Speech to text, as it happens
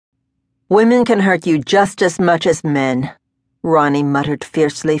Women can hurt you just as much as men, Ronnie muttered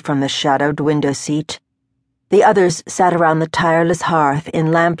fiercely from the shadowed window seat. The others sat around the tireless hearth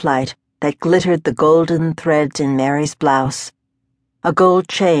in lamplight that glittered the golden threads in Mary's blouse, a gold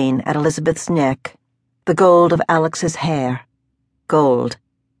chain at Elizabeth's neck, the gold of Alex's hair. Gold,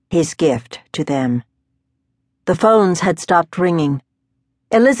 his gift to them. The phones had stopped ringing.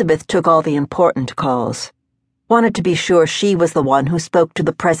 Elizabeth took all the important calls. Wanted to be sure she was the one who spoke to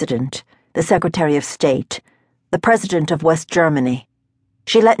the president, the Secretary of State, the President of West Germany.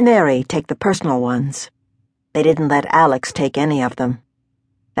 She let Mary take the personal ones. They didn't let Alex take any of them.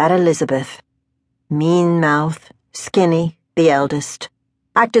 That Elizabeth, mean mouth, skinny, the eldest,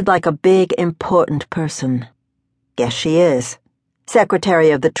 acted like a big, important person. Guess she is.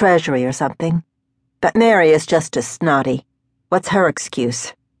 Secretary of the Treasury or something. But Mary is just as snotty. What's her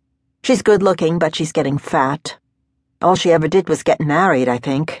excuse? She's good-looking, but she's getting fat. All she ever did was get married, I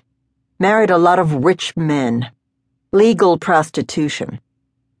think. Married a lot of rich men. Legal prostitution.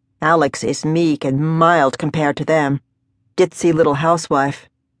 Alex is meek and mild compared to them. Ditzy little housewife.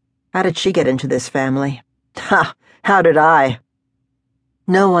 How did she get into this family? Ha! How did I?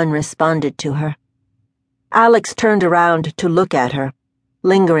 No one responded to her. Alex turned around to look at her,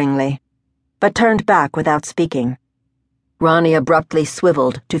 lingeringly, but turned back without speaking. Ronnie abruptly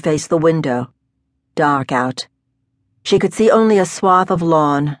swiveled to face the window. Dark out. She could see only a swath of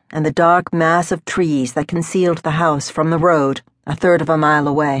lawn and the dark mass of trees that concealed the house from the road a third of a mile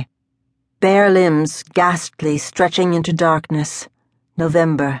away. Bare limbs ghastly stretching into darkness.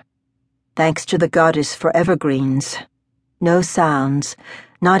 November. Thanks to the goddess for evergreens. No sounds,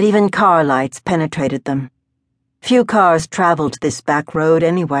 not even car lights penetrated them. Few cars traveled this back road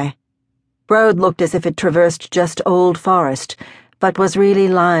anyway. Road looked as if it traversed just old forest, but was really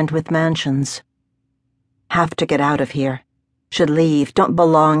lined with mansions. Have to get out of here. Should leave. Don't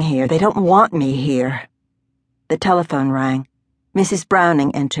belong here. They don't want me here. The telephone rang. Mrs.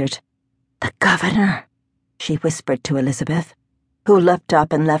 Browning entered. The governor, she whispered to Elizabeth, who leapt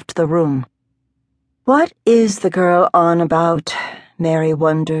up and left the room. What is the girl on about? Mary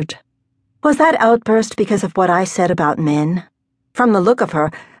wondered. Was that outburst because of what I said about men? From the look of her,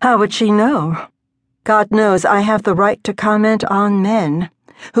 how would she know? God knows I have the right to comment on men.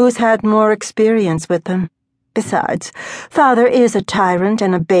 Who's had more experience with them? Besides, Father is a tyrant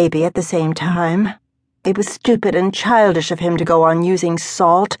and a baby at the same time. It was stupid and childish of him to go on using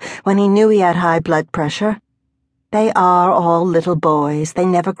salt when he knew he had high blood pressure. They are all little boys. They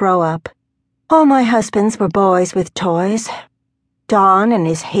never grow up. All my husbands were boys with toys. Don and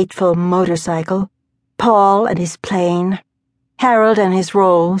his hateful motorcycle. Paul and his plane. Harold and his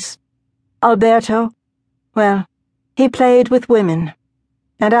rolls. Alberto, well, he played with women.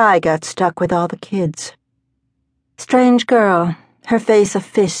 And I got stuck with all the kids. Strange girl, her face a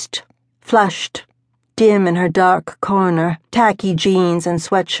fist, flushed, dim in her dark corner, tacky jeans and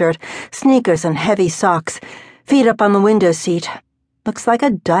sweatshirt, sneakers and heavy socks, feet up on the window seat. Looks like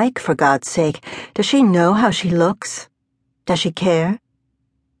a dyke, for God's sake. Does she know how she looks? Does she care?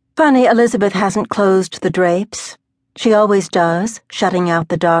 Funny Elizabeth hasn't closed the drapes. She always does, shutting out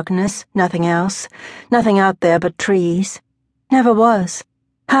the darkness, nothing else. Nothing out there but trees. Never was.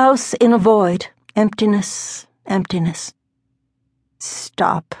 House in a void, emptiness. Emptiness.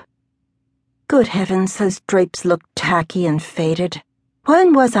 Stop. Good heavens, those drapes look tacky and faded.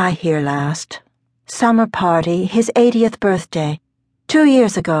 When was I here last? Summer party, his 80th birthday. 2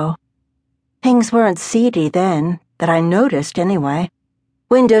 years ago. Things weren't seedy then, that I noticed anyway.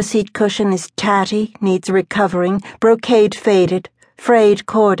 Window seat cushion is tatty, needs recovering, brocade faded, frayed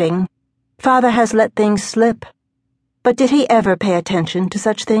cording. Father has let things slip. But did he ever pay attention to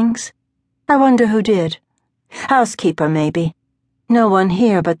such things? I wonder who did. Housekeeper, maybe. No one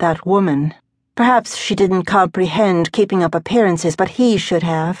here but that woman. Perhaps she didn't comprehend keeping up appearances, but he should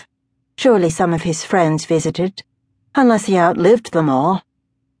have. Surely some of his friends visited. Unless he outlived them all.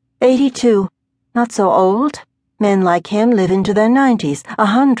 82. Not so old. Men like him live into their 90s,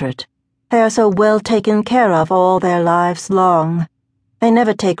 100. They are so well taken care of all their lives long. They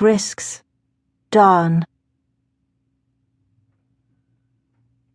never take risks. Dawn.